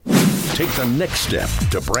Take the next step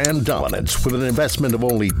to brand dominance with an investment of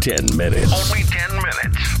only 10 minutes. Only 10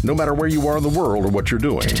 minutes. No matter where you are in the world or what you're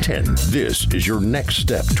doing, 10. This is your next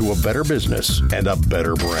step to a better business and a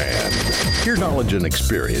better brand. Your knowledge and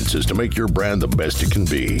experiences to make your brand the best it can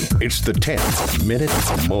be. It's the 10-minute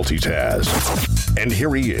multitask. And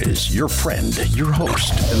here he is, your friend, your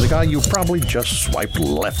host, and the guy you probably just swiped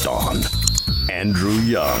left on, Andrew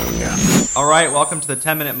Young. All right, welcome to the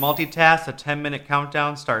 10-minute multitask. The 10-minute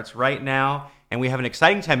countdown starts right now, and we have an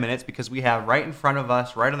exciting 10 minutes because we have right in front of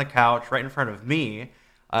us, right on the couch, right in front of me,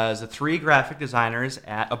 is the 3 graphic designers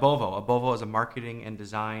at Abovo. Abovo is a marketing and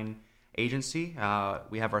design agency.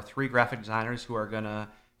 We have our 3 graphic designers who are going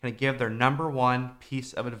to give their number one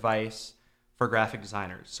piece of advice for graphic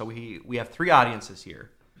designers. So we have 3 audiences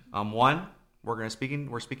here. One, we're speaking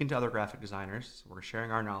to other graphic designers. We're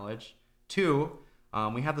sharing our knowledge. 2,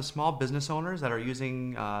 we have the small business owners that are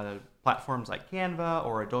using platforms like Canva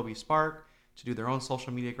or Adobe Spark to do their own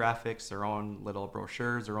social media graphics, their own little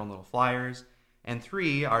brochures, their own little flyers. And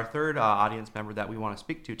 3, our third audience member that we want to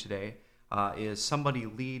speak to today is somebody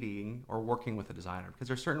leading or working with a designer, because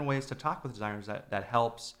there's certain ways to talk with designers that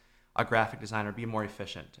helps a graphic designer be more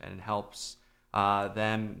efficient and helps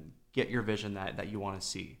them get your vision that you want to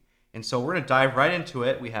see. And so we're going to dive right into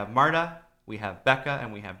it. We have Marta, we have Bekah,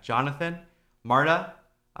 and we have Jonathan. Marta,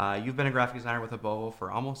 you've been a graphic designer with Abovo for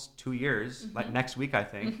almost 2 years, like next week, I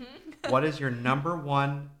think. What is your number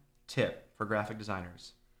one tip for graphic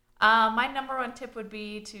designers? My number one tip would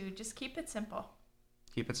be to just keep it simple.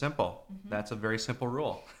 Keep it simple. That's a very simple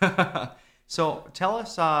rule. So tell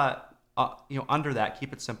us, under that,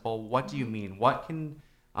 keep it simple, what do you mean? What can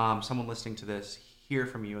someone listening to this hear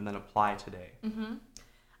from you and then apply today?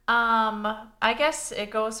 I guess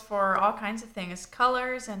it goes for all kinds of things.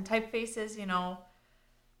 Colors and typefaces,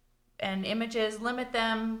 and images. Limit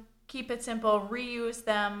them, keep it simple, reuse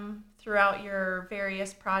them throughout your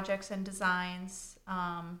various projects and designs.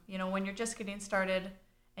 When you're just getting started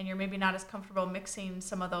and you're maybe not as comfortable mixing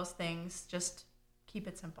some of those things, just keep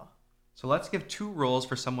it simple. So let's give 2 rules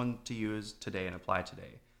for someone to use today and apply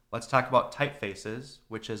today. Let's talk about Typefaces,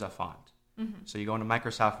 which is a font. So you go into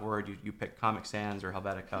Microsoft Word, you pick Comic Sans or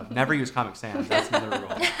Helvetica. Never use Comic Sans. That's another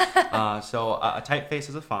rule. So a typeface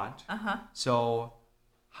is a font. So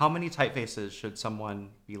how many typefaces should someone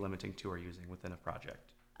be limiting to or using within a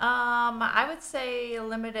project? I would say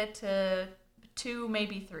limit it to 2,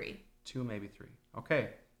 maybe 3. 2, maybe 3. Okay.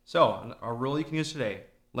 So a rule you can use today: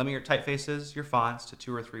 limit your typefaces, your fonts to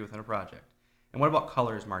 2 or 3 within a project. And what about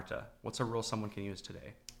colors, Marta? What's a rule someone can use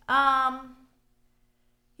today?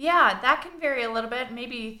 Yeah, that can vary a little bit,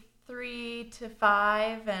 maybe 3 to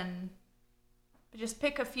 5, and just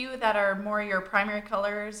pick a few that are more your primary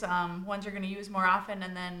colors, ones you're going to use more often,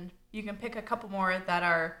 and then you can pick a couple more that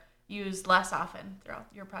are used less often throughout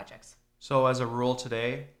your projects. So as a rule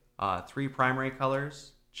today, 3 primary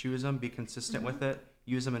colors, choose them, be consistent with it,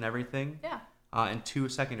 use them in everything. Yeah. And 2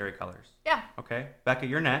 secondary colors. Yeah. Okay. Bekah,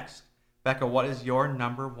 you're next. Bekah, what is your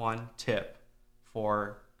number one tip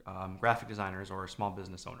for graphic designers or small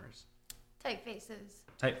business owners? Typefaces.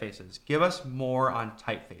 Typefaces. Give us more on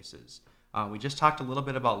typefaces. We just talked a little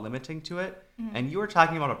bit about limiting to it, and you were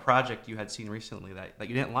talking about a project you had seen recently that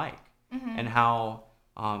you didn't like, and how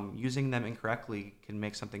using them incorrectly can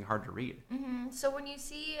make something hard to read. So when you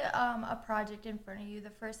see a project in front of you, the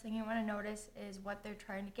first thing you want to notice is what they're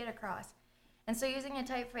trying to get across. And so using a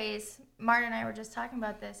typeface, Marta and I were just talking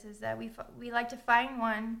about this, is that we like to find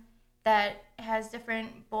one that has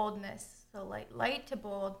different boldness, so light to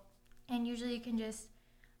bold, and usually you can just,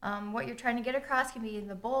 what you're trying to get across can be in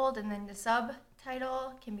the bold, and then the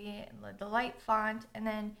subtitle can be the light font, and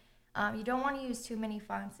then you don't want to use too many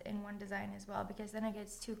fonts in one design as well, because then it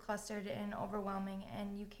gets too clustered and overwhelming,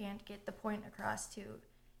 and you can't get the point across to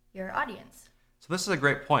your audience. So this is a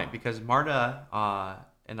great point, because Marta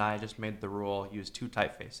and I just made the rule use 2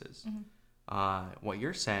 typefaces. What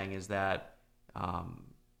you're saying is that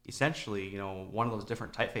essentially, one of those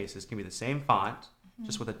different typefaces can be the same font,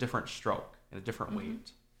 just with a different stroke and a different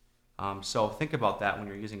weight. So think about that when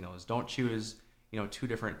you're using those. Don't choose, 2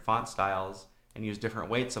 different font styles and use different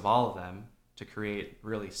weights of all of them to create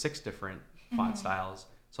really 6 different font styles.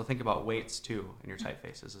 So think about weights too in your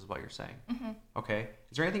typefaces, is what you're saying. Okay.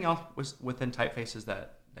 Is there anything else within typefaces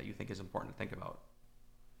that you think is important to think about?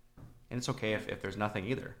 And it's okay if there's nothing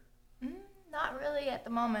either. Not really at the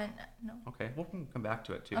moment, no. Okay, we can come back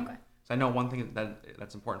to it too. Okay. So I know one thing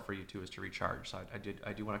that's important for you too is to recharge. So I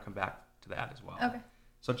do want to come back to that as well. Okay.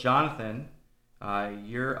 So Jonathan,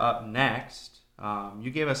 you're up next.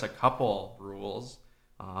 You gave us a couple rules.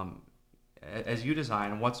 As you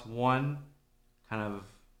design, what's one kind of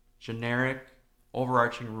generic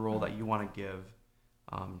overarching rule that you want to give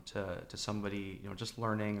to somebody, just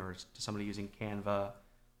learning, or to somebody using Canva,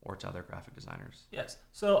 or to other graphic designers? Yes.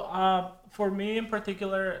 So for me in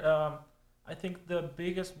particular, I think the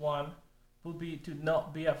biggest one will be to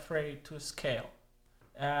not be afraid to scale.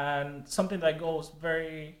 And something that goes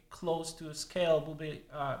very close to scale will be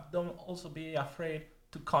don't also be afraid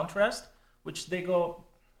to contrast, which they go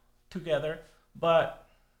together. But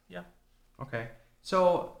yeah. Okay.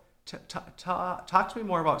 So talk to me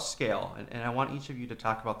more about scale, and I want each of you to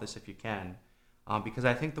talk about this if you can, because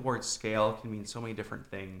I think the word scale can mean so many different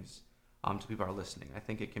things to people who are listening. I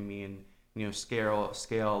think it can mean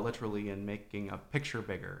scale literally in making a picture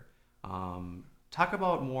bigger. Talk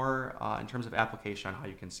about more in terms of application on how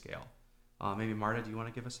you can scale. Maybe Marta, do you want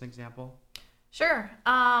to give us an example? Sure.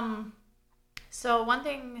 So one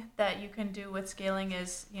thing that you can do with scaling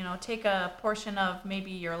is, take a portion of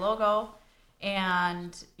maybe your logo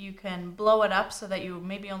and you can blow it up so that you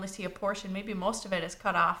maybe only see a portion. Maybe most of it is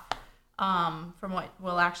cut off from what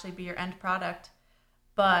will actually be your end product.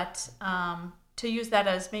 But to use that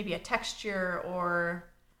as maybe a texture or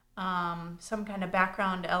some kind of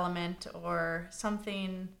background element or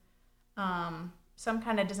something, some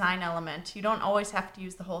kind of design element. You don't always have to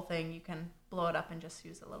use the whole thing. You can blow it up and just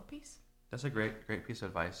use a little piece. That's a great piece of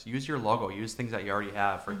advice. Use your logo. Use things that you already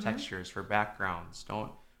have for textures, for backgrounds.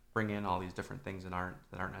 Don't bring in all these different things that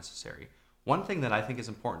aren't necessary. One thing that I think is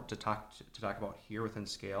important to talk about here within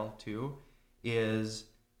scale too is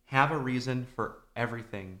have a reason for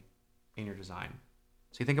everything in your design.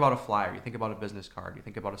 So you think about a flyer, you think about a business card, you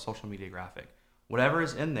think about a social media graphic. Whatever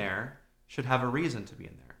is in there should have a reason to be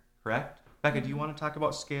in there, correct? Becca, do you want to talk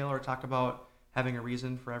about scale or talk about having a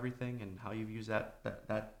reason for everything and how you've used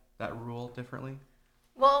that rule differently?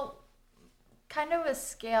 Well, kind of with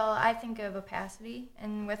scale, I think of opacity,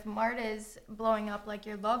 and with Marta's blowing up like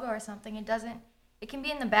your logo or something, it can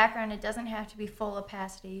be in the background. It doesn't have to be full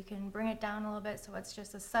opacity. You can bring it down a little bit so it's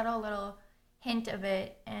just a subtle little hint of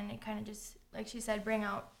it, and it kind of just, like she said, bring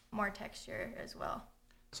out more texture as well.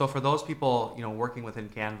 So for those people, working within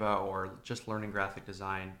Canva or just learning graphic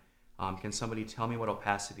design, can somebody tell me what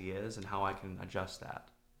opacity is and how I can adjust that?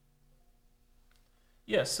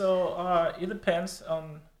 Yeah, so it depends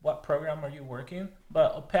on what program are you working,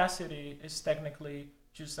 but opacity is technically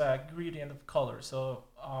just a gradient of color. So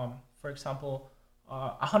for example,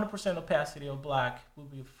 100% opacity of black will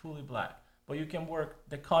be fully black, but you can work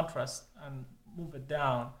the contrast and move it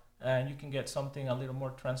down, and you can get something a little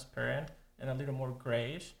more transparent and a little more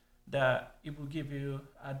grayish, that it will give you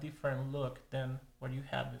a different look than what you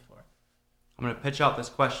had before. I'm going to pitch out this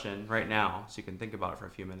question right now so you can think about it for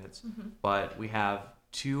a few minutes. But we have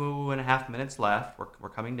 2.5 minutes left. We're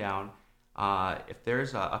coming down. If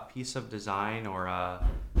there's a piece of design or a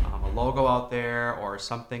logo out there or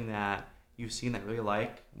something that you've seen that you really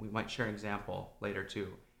like, we might share an example later too.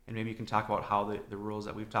 And maybe you can talk about how the rules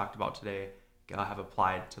that we've talked about today have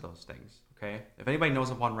applied to those things. Okay? If anybody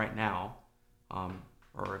knows of one right now,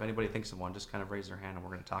 or if anybody thinks of one, just kind of raise their hand and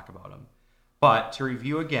we're going to talk about them. But to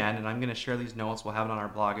review again, and I'm going to share these notes, we'll have it on our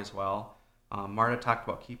blog as well. Marta talked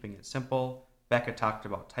about keeping it simple. Becca talked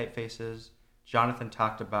about typefaces. Jonathan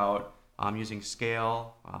talked about using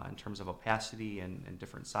scale in terms of opacity and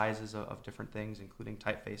different sizes of different things, including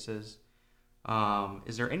typefaces.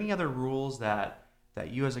 Is there any other rules that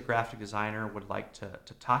you as a graphic designer would like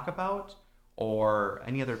to talk about, or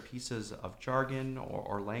any other pieces of jargon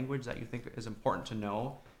or language that you think is important to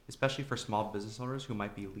know, especially for small business owners who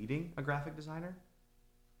might be leading a graphic designer?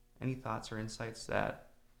 Any thoughts or insights that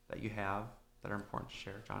you have that are important to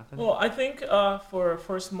share, Jonathan? Well, I think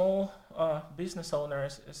for small business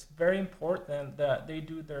owners, it's very important that they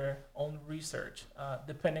do their own research,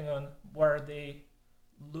 depending on what they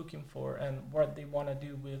looking for and what they want to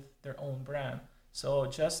do with their own brand. So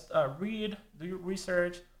just do your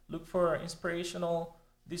research, look for inspirational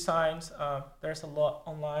designs. There's a lot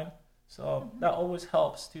online, so that always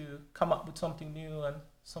helps to come up with something new and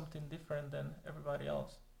something different than everybody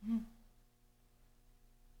else.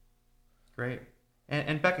 Great.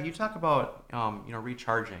 And Becca, you talk about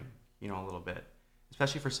recharging a little bit,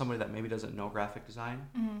 especially for somebody that maybe doesn't know graphic design.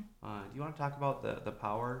 Do you want to talk about the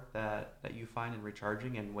power that you find in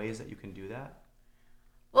recharging and ways that you can do that?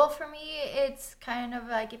 Well, for me, it's kind of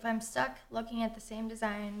like if I'm stuck looking at the same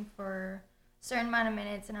design for a certain amount of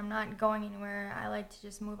minutes and I'm not going anywhere, I like to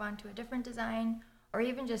just move on to a different design, or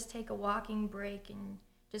even just take a walking break and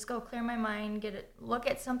just go clear my mind, look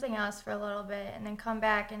at something else for a little bit, and then come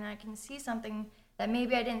back and I can see something that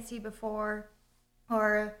maybe I didn't see before,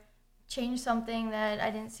 or change something that I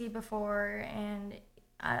didn't see before. And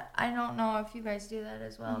I don't know if you guys do that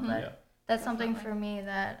as well, but that's something for me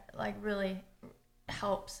that like really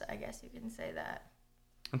helps, I guess you can say that.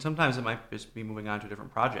 And sometimes it might just be moving on to a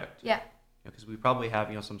different project. Yeah. Because we probably have,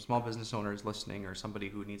 some small business owners listening, or somebody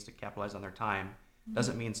who needs to capitalize on their time.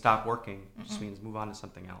 Doesn't mean stop working. It just means move on to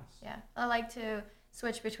something else. Yeah. I like to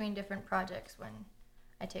switch between different projects when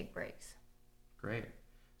I take breaks. Great.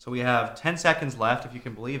 So we have 10 seconds left, if you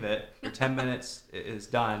can believe it. Your 10 minutes is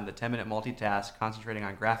done. The 10-minute multitask, concentrating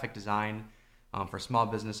on graphic design for small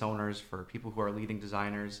business owners, for people who are leading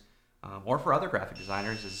designers, or for other graphic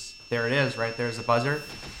designers. There it is, right there's the buzzer.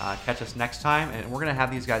 Catch us next time, and we're going to have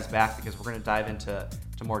these guys back because we're going to dive into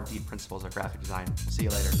more deep principles of graphic design. We'll see you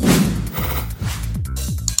later.